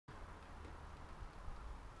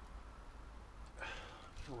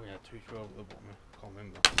about 212 at the bottom. I can't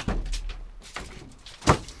remember.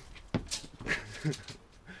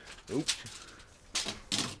 Oops.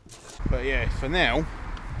 But yeah, for now,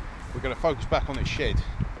 we're going to focus back on this shed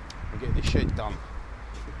and get this shed done.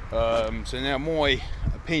 So now my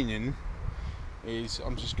opinion is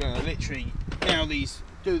I'm just going to literally now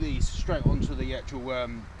do these straight onto the actual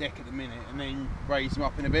deck at the minute and then raise them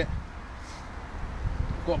up in a bit.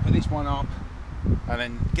 I've got to put this one up and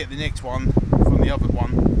then get the next one from the other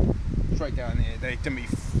one straight down here. There's going to be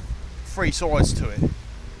three sides to it.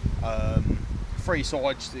 Three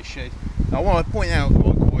sides to this shed. Now I want to point out,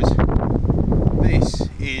 guys, this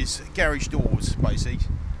is garage doors basically.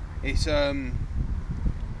 It's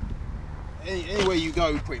anywhere you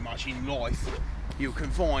go pretty much in life you can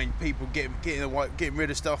find people getting rid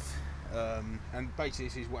of stuff, and basically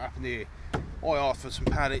this is what happened here. I asked for some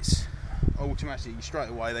pallets, automatically straight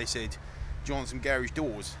away they said, do you want some garage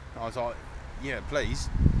doors? I was like, yeah please.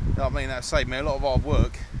 I mean, that saved me a lot of hard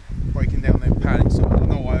work breaking down them pallets. I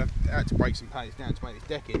know I had to break some pallets down to make this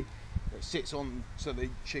decking. It sits on so the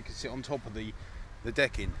shed can sit on top of the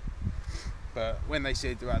decking. But when they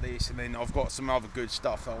said about this, and then I've got some other good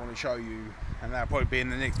stuff that I want to show you, and that'll probably be in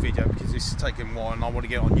the next video because this is taking a while and I want to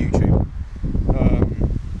get on YouTube.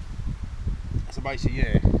 So basically,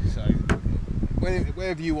 yeah, so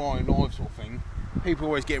wherever you are in life sort of thing, people are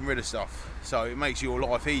always getting rid of stuff, so it makes your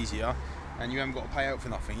life easier and you haven't got to pay out for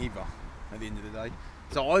nothing either at the end of the day.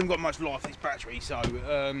 So I haven't got much life this battery, so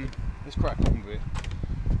let's crack on with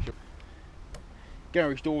it.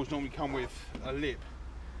 Garage doors normally come with a lip.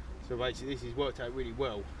 So basically this has worked out really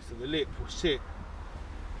well. So the lip will sit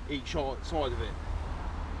each side of it.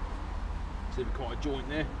 So we've got a joint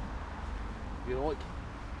there, if you like.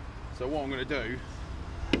 So what I'm going to do,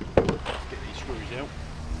 let's get these screws out.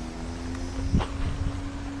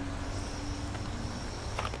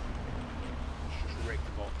 Just wreck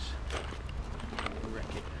the box.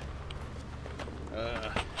 Wreck it.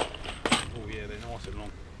 Oh yeah, they're nice and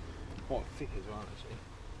long. Quite thick as well actually.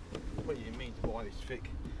 Well, you didn't mean to buy this thick.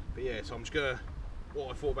 But yeah, so I'm just gonna, what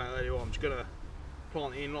I thought about earlier on, I'm just gonna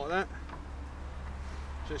plant it in like that.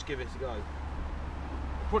 So let's give it a go. I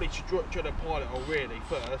probably should try to pile it all really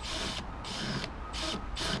first.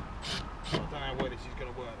 I don't know where this is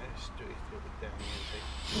gonna work. Let's do it a little bit down here,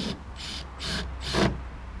 see.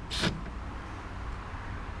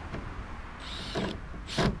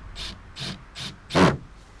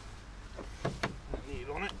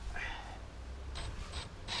 Needle on it.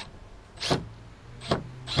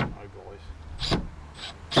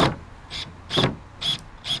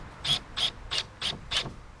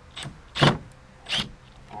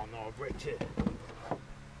 It.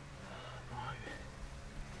 No.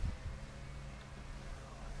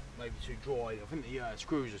 Maybe too dry. I think the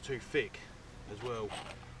screws are too thick as well.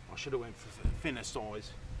 I should have went for thinner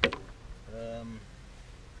size. It's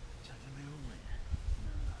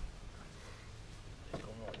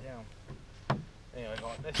gone right down. Anyway,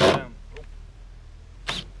 right, let's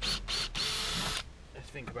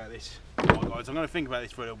think about this. Right, guys, I'm going to think about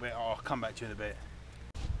this for a little bit. I'll come back to you in a bit.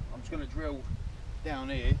 I'm just going to drill down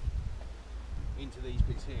here into these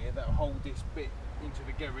bits here that'll hold this bit into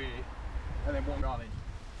the garage here, and then one running,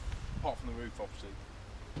 apart from the roof obviously.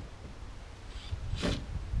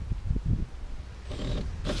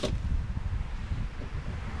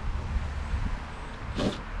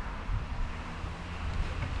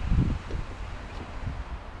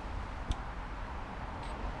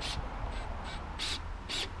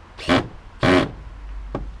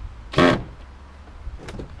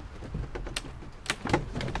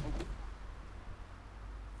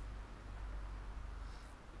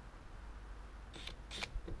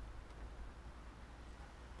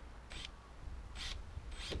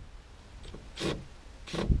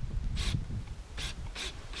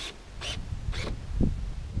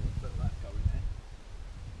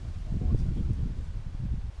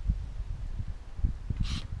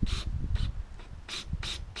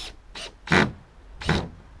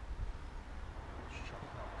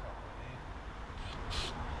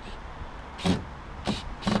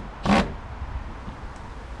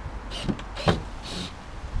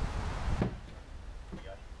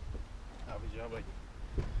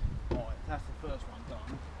 Right, that's the first one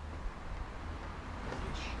done.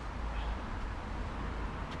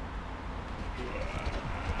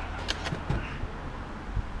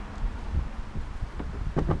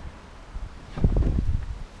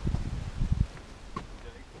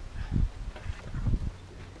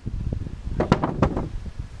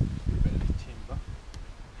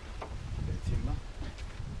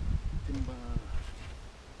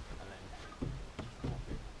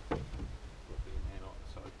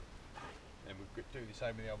 do the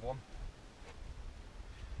same with the other one.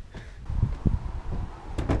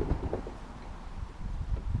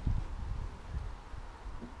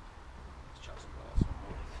 Let's chuck some glass on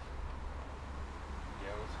board.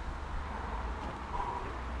 Yells.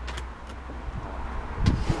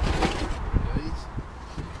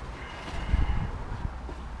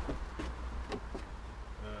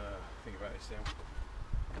 Think about this now.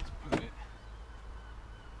 Let's put it.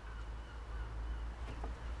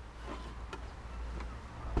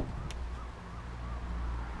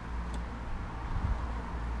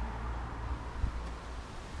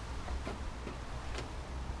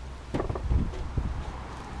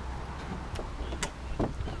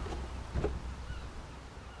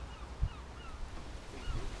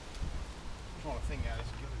 Trying to think how this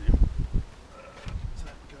is going now. So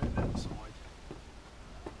that going down the side.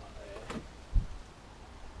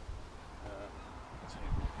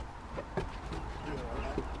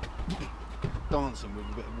 Dancing with a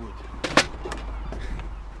bit of wood.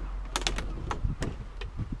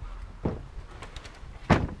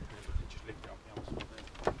 Just lift it up the other side there.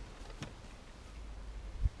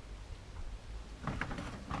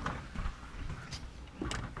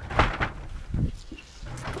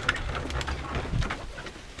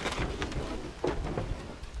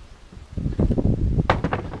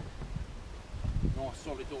 Nice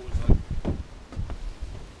solid doors though.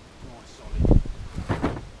 Nice solid.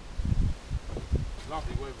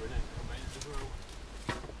 Lovely weather in it, as well.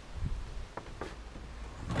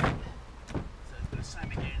 So it's been the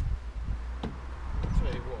same again. I'll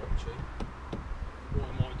tell you what, actually, what I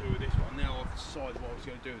might do with this one now, I've decided what I was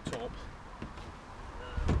going to do at the top.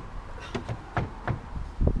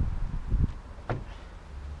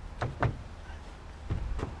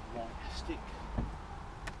 Might stick a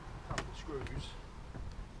couple of screws.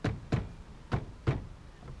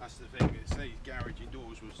 That's the thing, it's these garage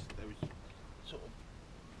indoors there was sort of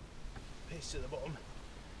piss at the bottom.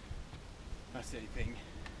 That's the only thing.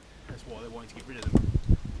 That's why they wanted to get rid of them.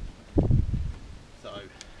 So I'm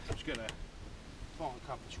just going to find a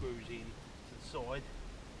couple of screws in to the side.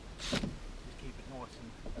 Just keep it nice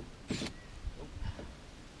and.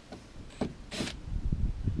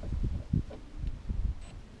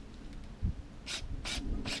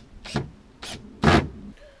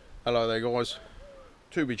 Hello there, guys.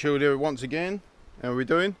 To be chilled here once again. How are we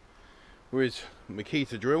doing? With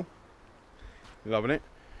Makita drill. Loving it.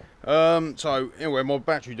 So anyway, my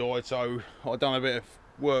battery died, so I've done a bit of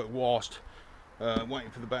work whilst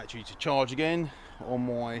waiting for the battery to charge again on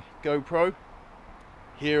my GoPro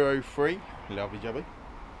Hero 3. Lovely jubby.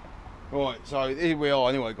 Right, so here we are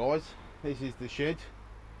anyway, guys. This is the shed.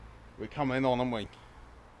 We're coming on, aren't we?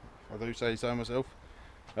 I do say so myself.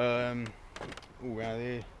 All around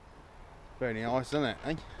here. Very nice, isn't it?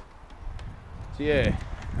 Eh? So yeah,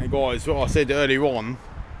 hey guys, what I said earlier on,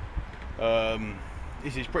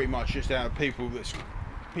 this is pretty much just out of people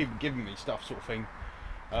giving me stuff, sort of thing.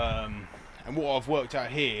 And what I've worked out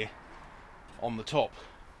here on the top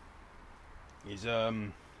is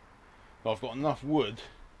I've got enough wood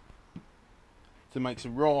to make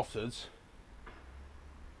some rafters,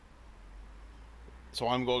 so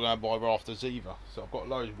I haven't got to go and buy rafters either. So I've got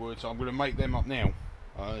loads of wood, so I'm going to make them up now.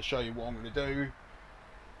 Show you what I'm going to do.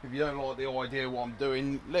 If you don't like the idea of what I'm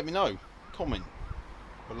doing, let me know. Comment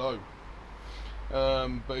below.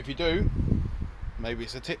 But if you do, maybe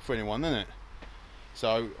it's a tip for anyone, isn't it?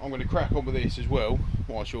 So I'm going to crack on with this as well,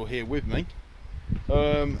 whilst you're here with me.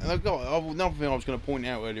 And I've got another thing I was going to point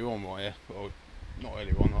out earlier on, right here. Well, not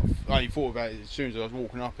earlier on. I only thought about it as soon as I was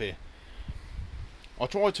walking up here. I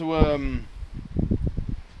tried to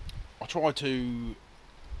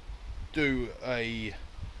do a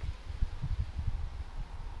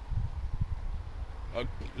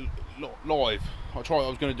live. I was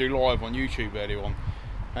going to do live on YouTube earlier on,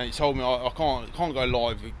 and it told me I can't go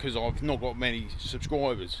live because I've not got many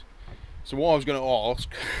subscribers. So what I was going to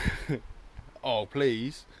ask, oh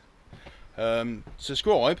please,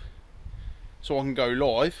 subscribe so I can go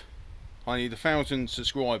live. I need 1,000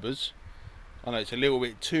 subscribers. I know it's a little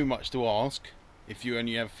bit too much to ask if you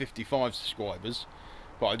only have 55 subscribers,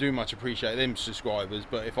 but I do much appreciate them subscribers.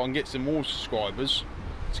 But if I can get some more subscribers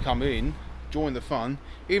to come in, join the fun,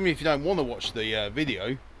 even if you don't want to watch the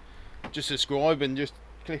video, just subscribe and just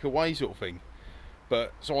click away, sort of thing.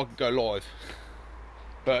 But so I can go live.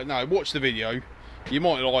 But no, watch the video. You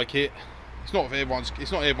might like it. It's not everyone's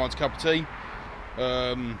cup of tea.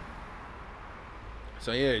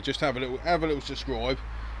 So yeah, just have a little subscribe.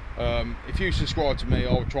 If you subscribe to me,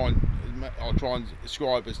 I'll try and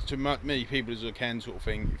subscribe as to many people as I can, sort of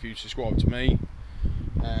thing. If you subscribe to me,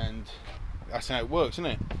 and that's how it works, isn't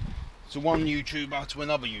it? So one YouTuber to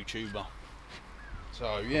another YouTuber.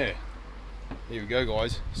 So yeah, here we go,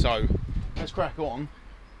 guys. So let's crack on.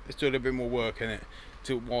 Let's do a little bit more work in it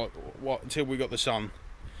until we got the sun.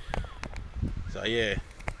 So yeah,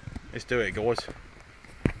 let's do it, guys.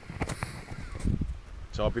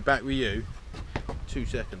 So I'll be back with you 2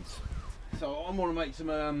 seconds. So I want to make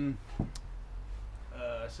some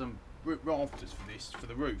rafters for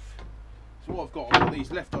the roof. So what I've got these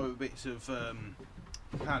leftover bits of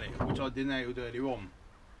pallet which I nailed earlier on.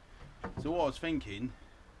 So what I was thinking,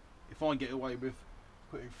 if I get away with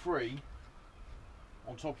putting 3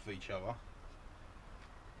 on top of each other,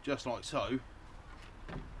 just like so,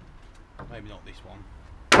 maybe not this one,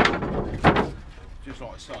 just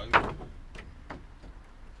like so,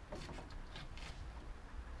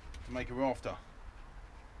 to make a rafter.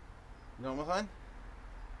 You know what I'm saying?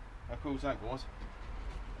 How cool is that, guys?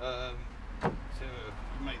 To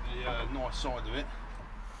make the nice side of it.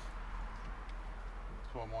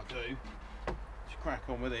 That's what I might do. Just crack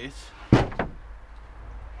on with this.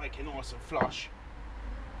 Make it nice and flush.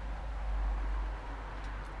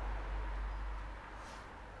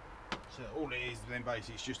 So all it is then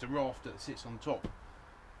basically is just a rafter that sits on top.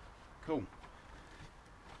 Cool.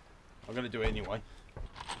 I'm going to do it anyway.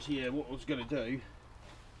 So yeah, what I was going to do,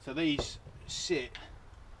 so these sit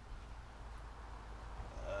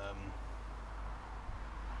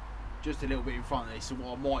just a little bit in front of this. So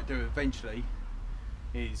what I might do eventually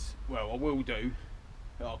is, well, I will do,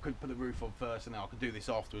 I could put the roof on first and then I could do this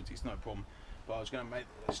afterwards, it's no problem. But I was going to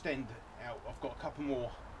extend out, I've got a couple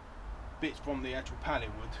more bits from the actual pallet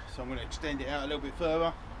wood, so I'm going to extend it out a little bit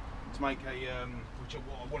further to make a, which is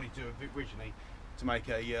what I wanted to do originally, to make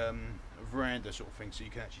a veranda sort of thing, so you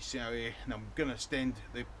can actually see out here. And I'm going to extend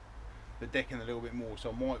the decking a little bit more, so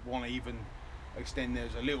I might want to even extend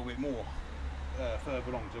those a little bit more further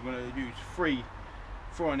along. So I'm going to use 3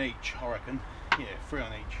 on each, I reckon. Yeah, 3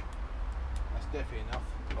 on each. That's definitely enough.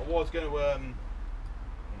 I was going to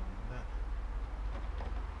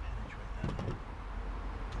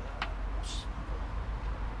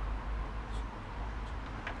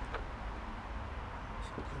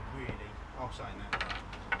I'll say that.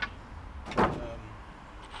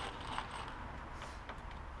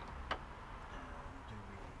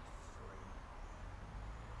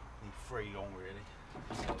 Need 3 long, really.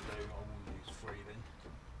 I will use 3 then.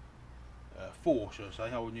 4, should I say?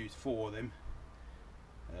 I will use 4 of them.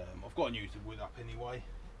 I've got to use the wood up anyway, at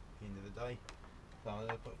the end of the day. So I'm going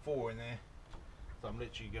to put 4 in there. So I'm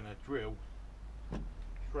literally going to drill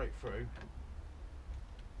straight through.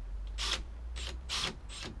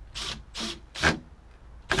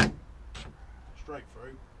 Straight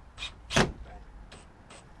through. Bang.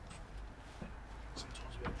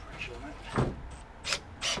 Sometimes a bit of pressure on it.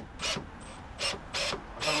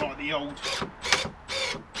 I don't like the old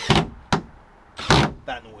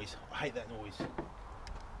that noise. I hate that noise.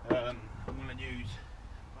 I'm going to use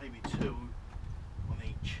maybe 2 on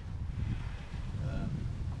each.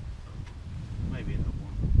 Maybe another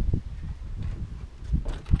one.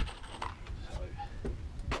 So,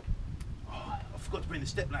 oh, I forgot to bring the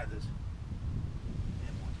step ladders.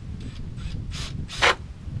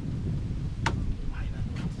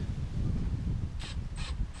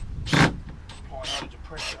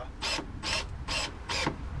 Pressure.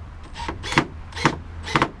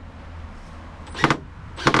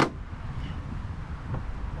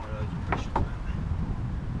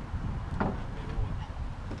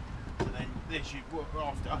 And then this you work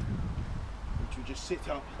after, which will just sit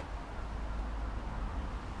up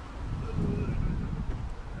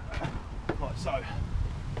like so.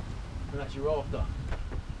 And that's your rafter.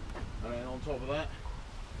 And then on top of that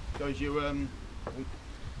goes your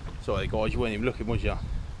sorry guys, you weren't even looking, was you?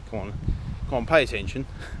 Come on, pay attention.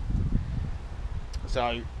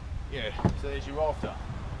 So, yeah, so there's your rafter.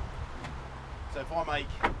 So if I make,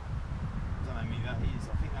 I don't know how many that is,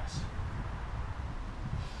 I think that's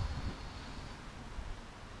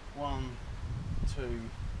 1, 2,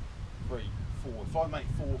 3, 4. If I make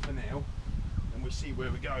 4 for now, then we see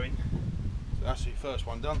where we're going. So that's your first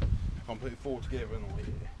one done. I'm putting 4 together and all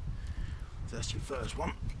here. So that's your first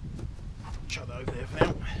one. Chuck that over there for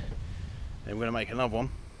now. Then we're going to make another one.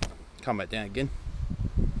 Come back down again.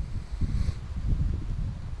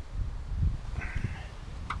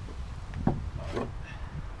 So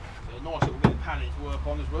a nice little bit of panel to work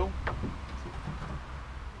on as well,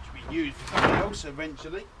 which will be used for something else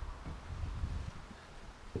eventually.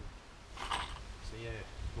 So yeah,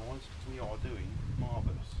 guys, we are doing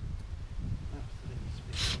marvellous.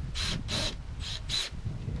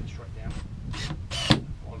 Yeah, straight down.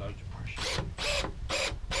 Got loads of pressure.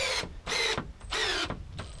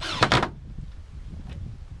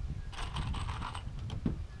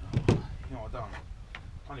 You know what I've done?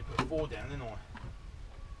 Only put 4 down, didn't I?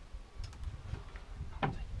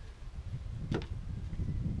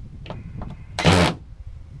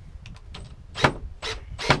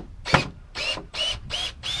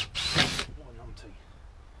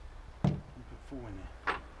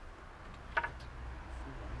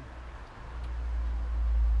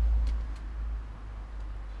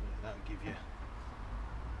 Give you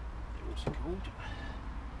what's it called?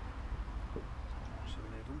 Nice and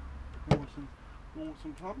level, nice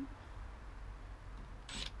and plumb.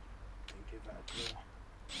 And give that a draw.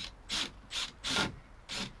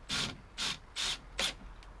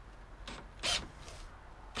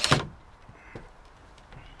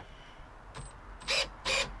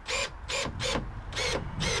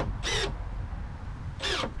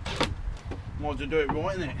 Might as well do it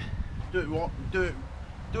right, innit? Do it right, do it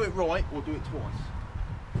right or do it twice.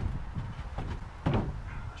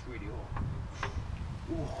 That's really hot.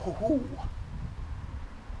 Ooh.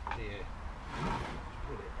 Yeah. Just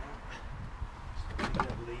pull it out.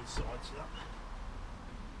 Level these sides up.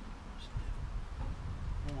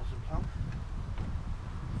 Nice and plumb.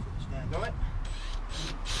 Foot stand on it.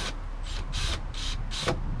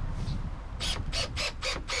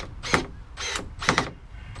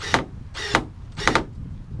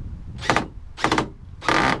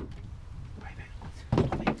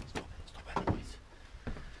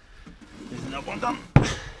 One done. You're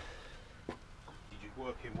just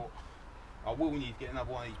working what? I will need to get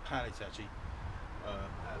another one of these pallets actually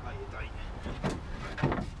at a later date.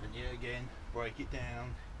 And yeah, again, break it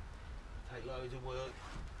down. Take loads of work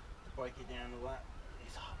to break it down all that.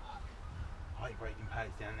 It's hard work. I hate breaking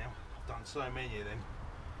pallets down now. I've done so many of them.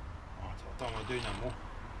 I don't want to do no more.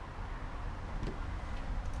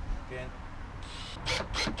 Again.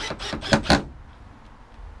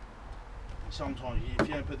 Sometimes if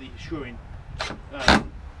you don't put the screw in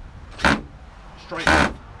straight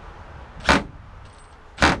up.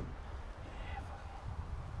 Yeah,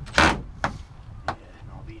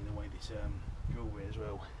 I'll be in the way this drill bit as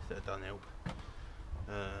well, so that doesn't help.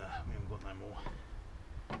 We haven't got no more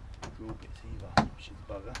drill bits either, which is a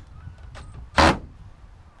bugger.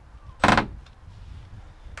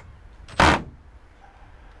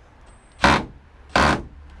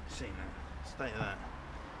 Seen that, state of that.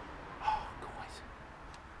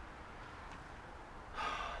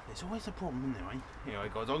 There's always a problem, isn't there, eh? Anyway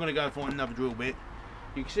guys, I'm going to go find another drill bit.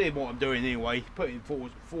 You can see what I'm doing anyway, putting four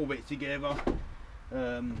bits together,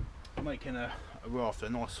 making a rafter, a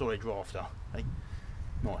nice solid rafter. Hey,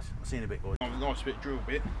 nice, I'll see you in a bit guys. A nice bit drill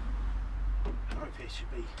bit. Hopefully it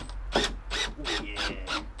should be, oh yeah,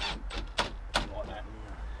 like that.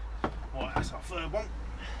 Right, that's our third one.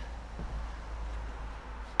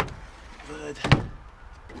 Third.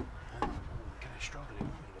 We're going to struggle here,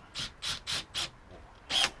 aren't we?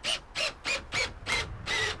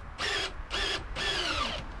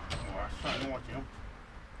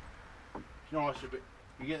 It's nice a bit.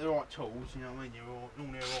 You get the right tools, you know what I mean. You're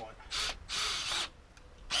normally alright.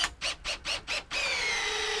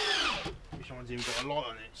 This one's even got a light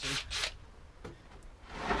on it. See.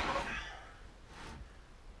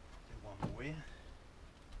 Do one more here.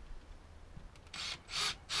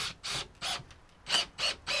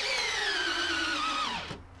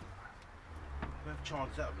 We've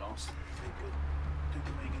charged that up last. Pretty good. Did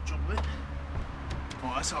a very good job of it.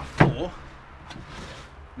 Right, that's our 4.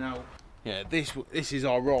 Now. Yeah, this is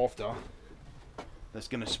our rafter that's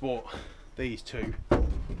going to support these two,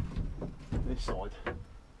 this side, if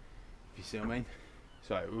you see what I mean.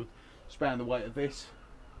 So it will span the weight of this,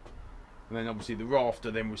 and then obviously the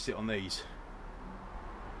rafter then will sit on these,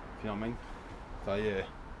 if you know what I mean. So yeah,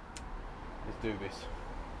 let's do this.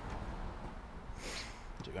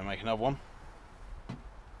 So we're going to make another one.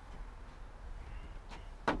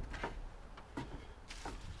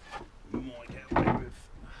 We might get away with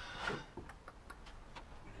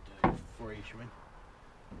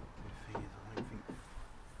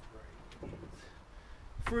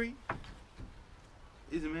 3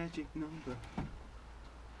 is a magic number. But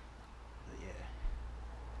yeah.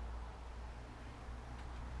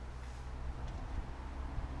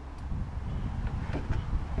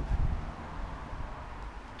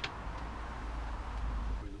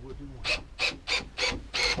 Ruin the wood, didn't we?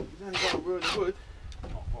 You've only got to ruin the wood.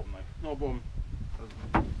 Not a problem though. Not a problem.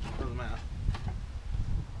 Doesn't matter.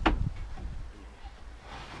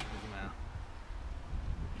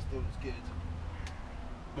 Still looks good.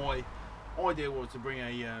 My idea was to bring a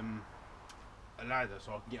ladder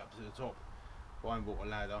so I can get up to the top, but I haven't bought a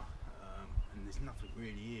ladder, and there's nothing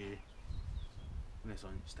really here unless I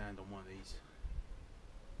stand on one of these.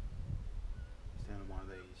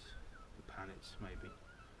 The pallets maybe.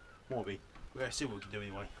 Might be. Let's see what we can do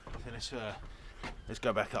anyway. So let's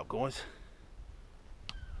go back up, guys.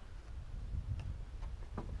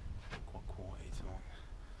 Quite quiet tonight.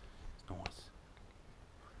 It's nice.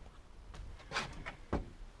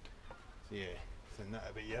 So yeah, then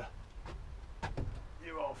that'll be your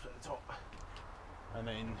raft at the top. And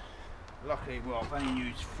then, luckily, well, I've only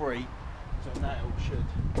used 3, so a nail should,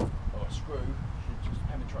 or a screw, should just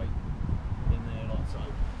penetrate in there like so.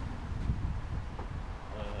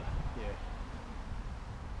 Yeah,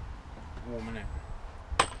 warming it.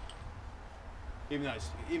 Even though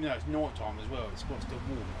it's night time as well, it's quite still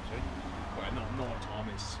warm actually. Well, not night time,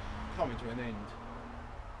 it's coming to an end.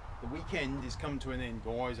 The weekend is coming to an end,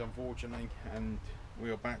 guys, unfortunately, and we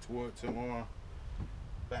are back to work tomorrow.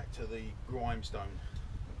 Back to the grindstone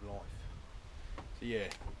of life. So yeah,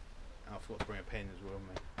 and I forgot to bring a pen as well,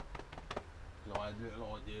 mate. Because I had a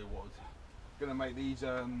little idea what I was going to make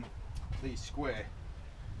these square.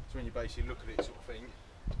 So when you basically look at it, sort of thing.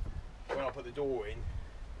 When I put the door in,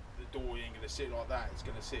 the door ain't going to sit like that. It's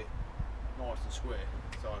going to sit nice and square.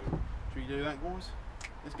 So should we do that, guys?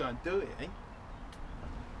 Let's go and do it, eh?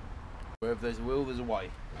 Wherever there's a will, there's a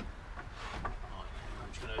way. Right,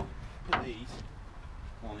 I'm just going to put these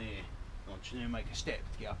on here. I'm just going to make a step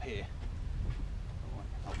to get up here.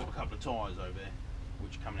 Right. I've got a couple of tyres over there,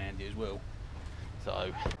 which come in handy as well.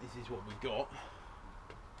 So this is what we've got.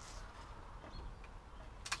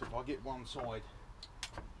 So if I get one side,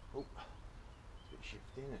 oh, it's a bit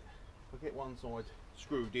shifty, isn't it? If I get one side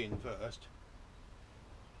screwed in first,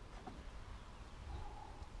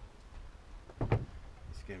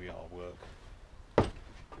 it's going to be hard work.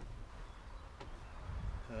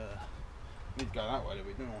 Need to go that way a little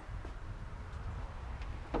bit, don't I?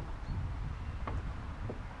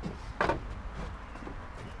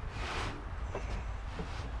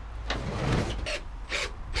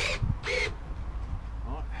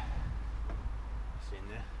 Right, it's in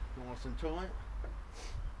there, nice and tight.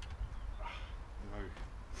 No.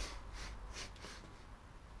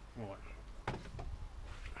 Right,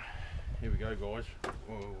 here we go, guys.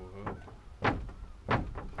 Whoa, whoa, whoa.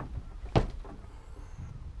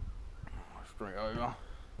 Straight over.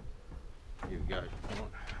 Here we go. Right,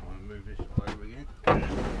 I'm going to move this over again.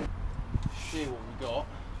 See what we got.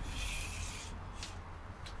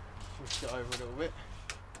 Push it over a little bit.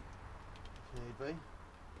 Maybe.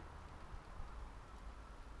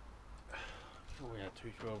 Oh, we had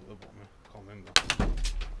 212 at the bottom. I can't remember.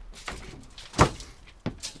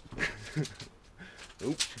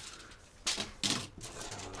 Oops.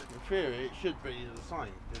 In theory, it should be the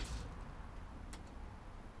same.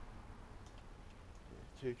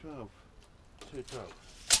 212,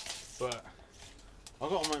 but I've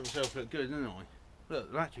got to make myself look good, haven't I? Look,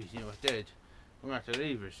 the battery's near off dead. I'm going to have to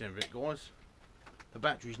leave this in a bit, guys. The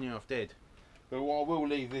battery's near off dead. But what I will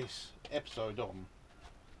leave this episode on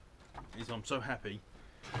is I'm so happy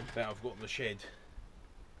that I've got the shed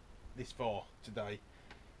this far today,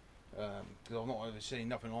 because I've not ever seen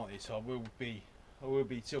nothing like this. I will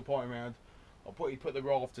be still playing around. I'll probably put the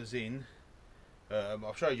rafters in.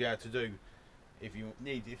 I've showed you how to do. If you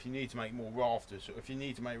need to make more rafters, or if you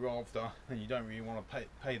need to make rafter and you don't really want to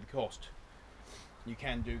pay the cost, you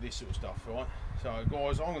can do this sort of stuff, right? So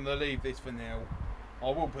guys, I'm going to leave this for now. I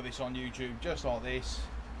will put this on YouTube just like this.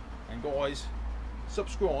 And guys,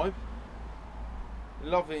 subscribe.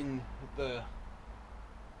 Loving the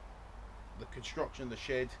construction of the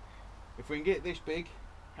shed. If we can get this big,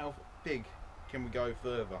 how big can we go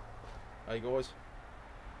further? Hey guys,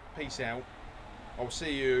 peace out. I'll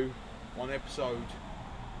see you on episode,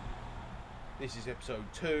 this is episode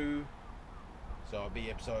 2, so it'll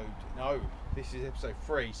be this is episode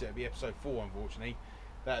 3, so it'll be episode 4 unfortunately.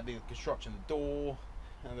 That'll be the construction of the door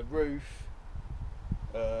and the roof.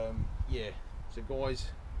 Yeah, so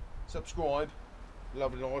guys, subscribe,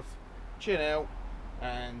 lovely life, chill out,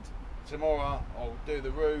 and tomorrow I'll do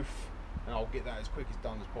the roof and I'll get that as quick as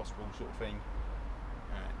done as possible, sort of thing.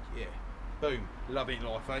 And yeah, boom, lovely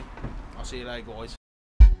life, eh? I'll see you later, guys.